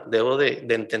persona, debo de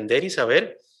entender y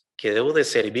saber que debo de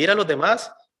servir a los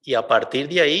demás y a partir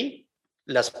de ahí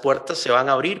las puertas se van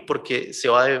a abrir porque se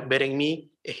va a ver en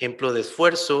mí ejemplo de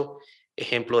esfuerzo,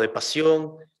 ejemplo de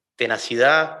pasión,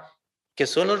 tenacidad, que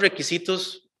son los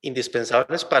requisitos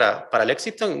indispensables para el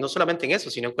éxito, no solamente en eso,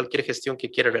 sino en cualquier gestión que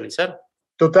quiera realizar.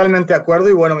 Totalmente de acuerdo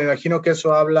y bueno, me imagino que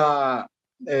eso habla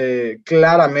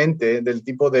claramente del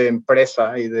tipo de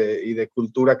empresa y de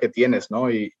cultura que tienes, ¿no?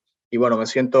 Y bueno, me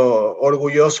siento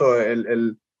orgulloso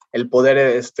el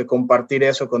poder compartir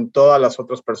eso con todas las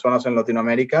otras personas en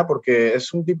Latinoamérica, porque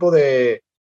es un tipo de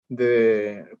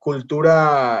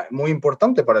cultura muy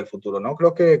importante para el futuro, ¿no?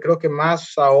 Creo que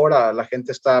más ahora la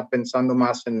gente está pensando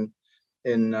más en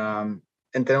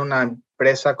tener una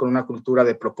empresa con una cultura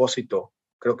de propósito.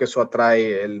 Creo que eso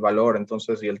atrae el valor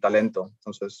entonces y el talento.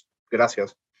 Entonces,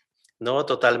 gracias. No,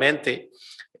 totalmente.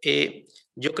 Eh,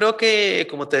 yo creo que,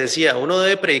 como te decía, uno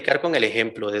debe predicar con el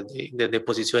ejemplo desde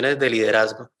posiciones de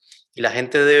liderazgo y la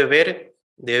gente debe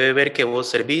ver que vos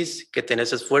servís, que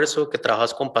tenés esfuerzo, que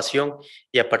trabajas con pasión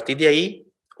y a partir de ahí,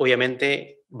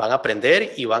 obviamente, van a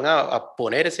aprender y van a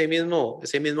poner ese mismo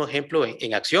ejemplo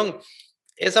en acción.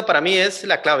 Esa para mí es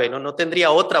la clave, ¿no? No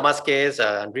tendría otra más que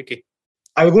esa, Enrique.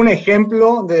 ¿Algún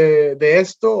ejemplo de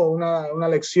esto, una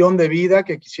lección de vida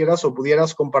que quisieras o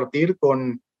pudieras compartir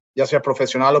con, ya sea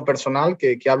profesional o personal,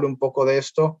 que hable un poco de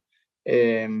esto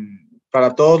eh,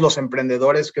 para todos los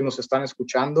emprendedores que nos están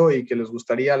escuchando y que les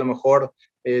gustaría a lo mejor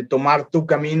tomar tu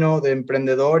camino de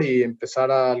emprendedor y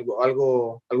empezar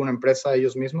alguna empresa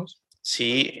ellos mismos?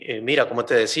 Sí, mira, como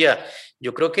te decía,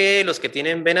 yo creo que los que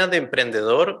tienen venas de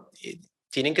emprendedor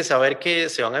tienen que saber que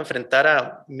se van a enfrentar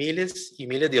a miles y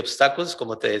miles de obstáculos,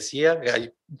 como te decía, hay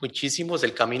muchísimos,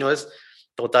 el camino es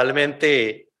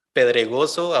totalmente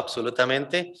pedregoso,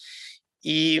 absolutamente.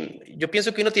 Y yo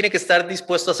pienso que uno tiene que estar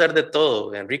dispuesto a hacer de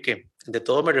todo, Enrique. De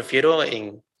todo me refiero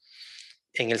en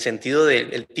el sentido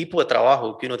del tipo de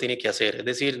trabajo que uno tiene que hacer. Es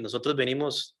decir, nosotros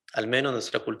venimos, al menos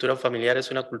nuestra cultura familiar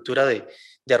es una cultura de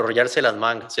arrollarse las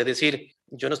mangas. Es decir,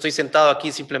 yo no estoy sentado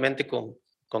aquí simplemente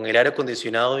con el aire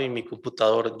acondicionado y mi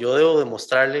computador. Yo debo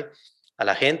demostrarle a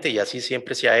la gente, y así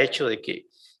siempre se ha hecho, de que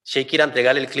si hay que ir a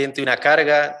entregarle al cliente una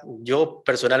carga, yo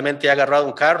personalmente he agarrado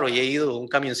un carro y he ido, un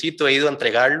camioncito, he ido a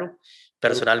entregarlo.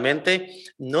 Personalmente,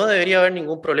 no debería haber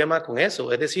ningún problema con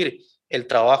eso. Es decir, el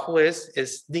trabajo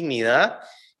es dignidad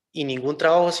y ningún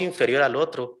trabajo es inferior al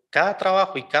otro. Cada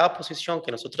trabajo y cada posición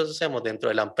que nosotros hacemos dentro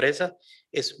de la empresa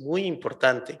es muy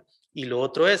importante. Y lo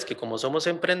otro es que como somos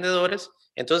emprendedores,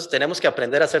 entonces tenemos que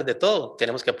aprender a hacer de todo.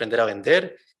 Tenemos que aprender a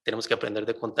vender, tenemos que aprender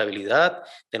de contabilidad,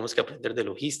 tenemos que aprender de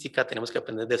logística, tenemos que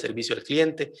aprender de servicio al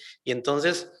cliente. Y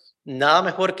entonces, nada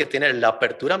mejor que tener la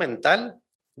apertura mental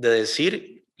de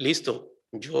decir, listo,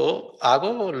 yo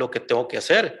hago lo que tengo que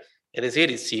hacer. Es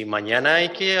decir, si mañana hay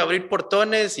que abrir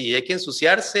portones y hay que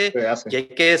ensuciarse Se hace. y hay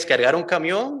que descargar un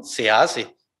camión, se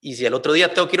hace. Y si el otro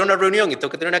día tengo que ir a una reunión y tengo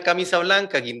que tener una camisa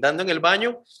blanca guindando en el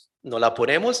baño, nos la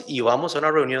ponemos y vamos a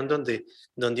una reunión donde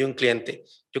un cliente.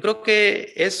 Yo creo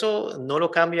que eso no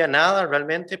lo cambia nada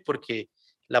realmente porque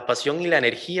la pasión y la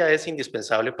energía es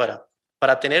indispensable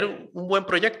para tener un buen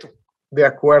proyecto. De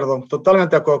acuerdo,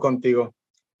 totalmente de acuerdo contigo.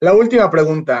 La última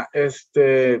pregunta,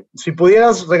 si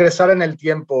pudieras regresar en el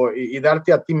tiempo y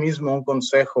darte a ti mismo un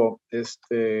consejo,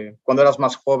 cuando eras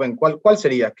más joven, ¿cuál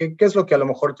sería? ¿Qué es lo que a lo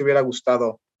mejor te hubiera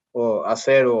gustado o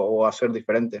hacer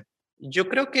diferente? Yo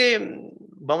creo que,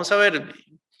 vamos a ver,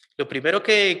 lo primero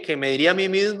que me diría a mí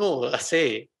mismo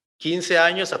hace 15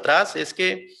 años atrás es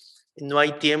que no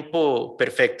hay tiempo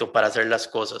perfecto para hacer las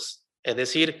cosas. Es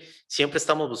decir, siempre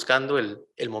estamos buscando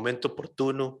el momento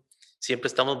oportuno, siempre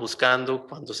estamos buscando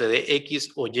cuando se dé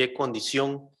X o Y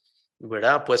condición,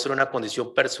 ¿verdad? Puede ser una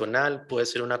condición personal, puede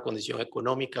ser una condición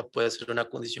económica, puede ser una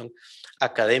condición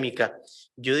académica.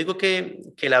 Yo digo que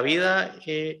la vida,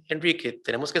 Enrique,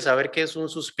 tenemos que saber que es un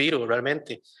suspiro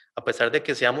realmente. A pesar de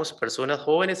que seamos personas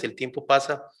jóvenes, el tiempo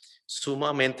pasa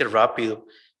sumamente rápido.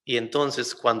 Y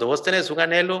entonces, cuando vos tenés un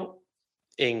anhelo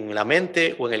en la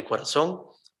mente o en el corazón,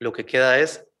 lo que queda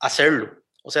es hacerlo.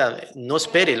 O sea, no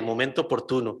espere el momento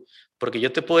oportuno, porque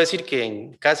yo te puedo decir que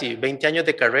en casi 20 años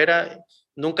de carrera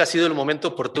nunca ha sido el momento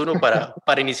oportuno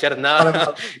para iniciar Para nada.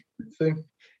 nada. Sí.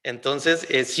 Entonces,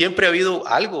 siempre ha habido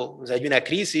algo, o sea, hay una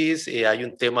crisis, hay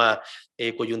un tema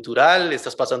coyuntural,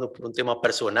 estás pasando por un tema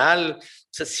personal, o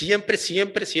sea,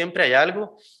 siempre hay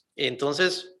algo.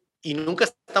 Entonces, y nunca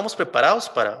estamos preparados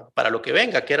para lo que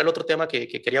venga, que era el otro tema que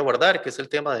quería abordar, que es el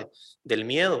tema del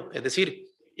miedo. Es decir,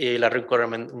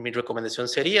 mi recomendación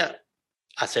sería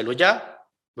hacerlo ya,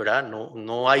 ¿verdad?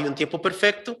 No hay un tiempo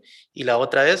perfecto. Y la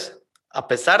otra es, a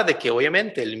pesar de que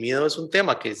obviamente el miedo es un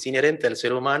tema que es inherente al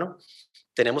ser humano,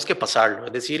 tenemos que pasarlo.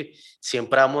 Es decir,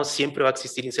 siempre va a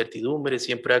existir incertidumbre,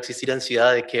 siempre va a existir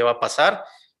ansiedad de qué va a pasar,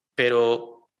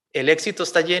 pero el éxito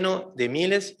está lleno de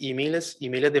miles y miles y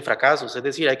miles de fracasos. Es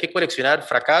decir, hay que coleccionar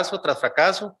fracaso tras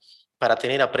fracaso para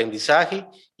tener aprendizaje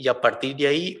y a partir de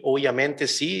ahí, obviamente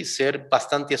sí, ser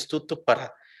bastante astuto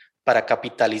para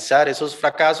capitalizar esos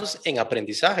fracasos en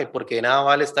aprendizaje, porque de nada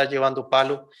vale estar llevando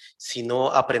palo si no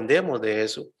aprendemos de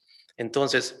eso.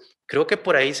 Entonces, creo que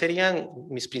por ahí serían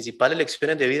mis principales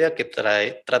lecciones de vida que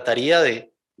trataría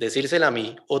de decírsela a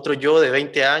mi otro yo de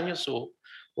 20 años o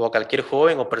a cualquier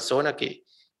joven o persona que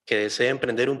desee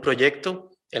emprender un proyecto.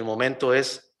 El momento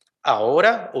es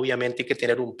ahora. Obviamente hay que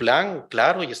tener un plan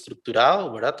claro y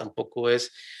estructurado, ¿verdad? Tampoco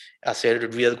es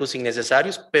hacer riesgos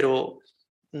innecesarios, pero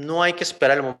no hay que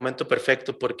esperar el momento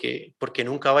perfecto porque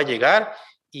nunca va a llegar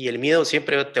y el miedo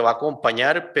siempre te va a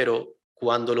acompañar, pero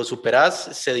cuando lo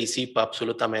superas se disipa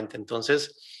absolutamente.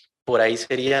 Entonces, por ahí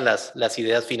serían las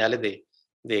ideas finales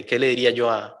de qué le diría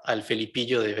yo al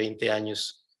Felipillo de 20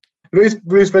 años.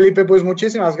 Luis Felipe, pues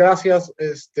muchísimas gracias.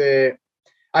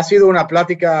 Ha sido una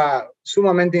plática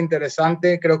sumamente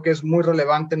interesante. Creo que es muy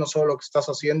relevante no solo lo que estás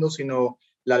haciendo, sino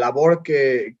la labor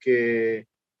que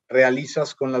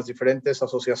realizas con las diferentes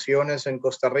asociaciones en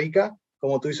Costa Rica.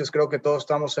 Como tú dices, creo que todos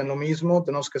estamos en lo mismo.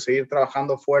 Tenemos que seguir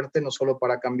trabajando fuerte, no solo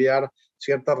para cambiar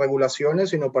ciertas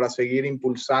regulaciones, sino para seguir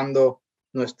impulsando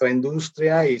nuestra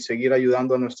industria y seguir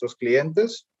ayudando a nuestros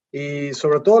clientes. Y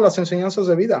sobre todo las enseñanzas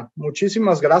de vida.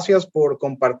 Muchísimas gracias por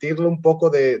compartirlo un poco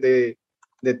de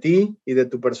ti y de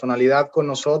tu personalidad con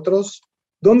nosotros.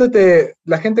 ¿Dónde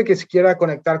la gente que se quiera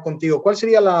conectar contigo, cuál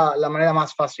sería la manera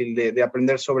más fácil de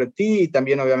aprender sobre ti y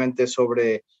también obviamente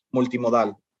sobre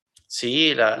multimodal?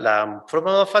 Sí, la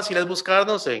forma más fácil es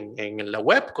buscarnos en la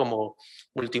web como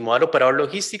Multimodal Operador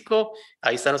Logístico.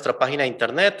 Ahí está nuestra página de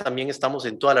internet. También estamos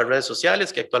en todas las redes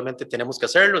sociales que actualmente tenemos que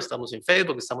hacerlo. Estamos en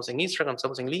Facebook, estamos en Instagram,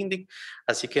 estamos en LinkedIn.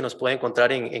 Así que nos pueden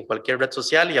encontrar en cualquier red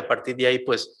social y a partir de ahí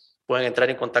pues pueden entrar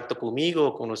en contacto conmigo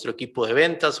o con nuestro equipo de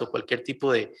ventas o cualquier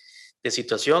tipo de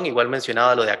situación. Igual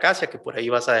mencionaba lo de Acacia, que por ahí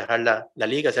vas a dejar la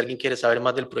liga si alguien quiere saber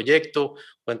más del proyecto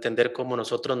o entender cómo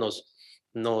nosotros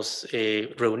nos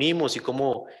reunimos y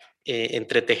cómo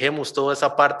entretejemos toda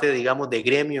esa parte, digamos, de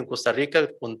gremio en Costa Rica,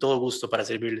 con todo gusto para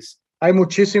servirles. Hay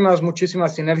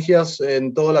muchísimas sinergias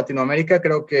en toda Latinoamérica,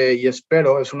 creo que, y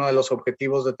espero, es uno de los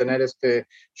objetivos de tener este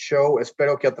show,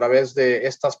 espero que a través de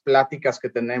estas pláticas que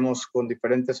tenemos con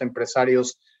diferentes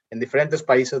empresarios en diferentes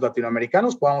países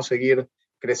latinoamericanos podamos seguir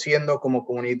creciendo como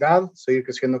comunidad, seguir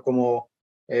creciendo como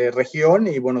región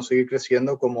y, bueno, seguir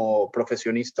creciendo como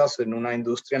profesionistas en una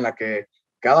industria en la que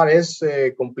cada vez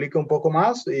se complica un poco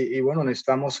más y bueno,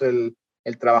 necesitamos el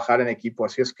trabajar en equipo.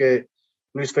 Así es que,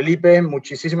 Luis Felipe,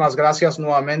 muchísimas gracias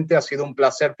nuevamente. Ha sido un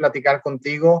placer platicar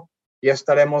contigo. Ya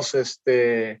estaremos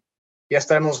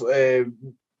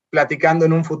platicando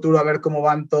en un futuro a ver cómo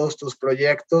van todos tus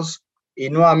proyectos. Y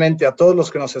nuevamente a todos los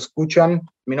que nos escuchan,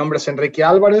 mi nombre es Enrique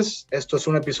Álvarez. Esto es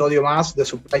un episodio más de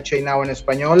Supply Chain Now en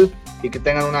español y que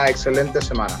tengan una excelente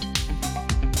semana.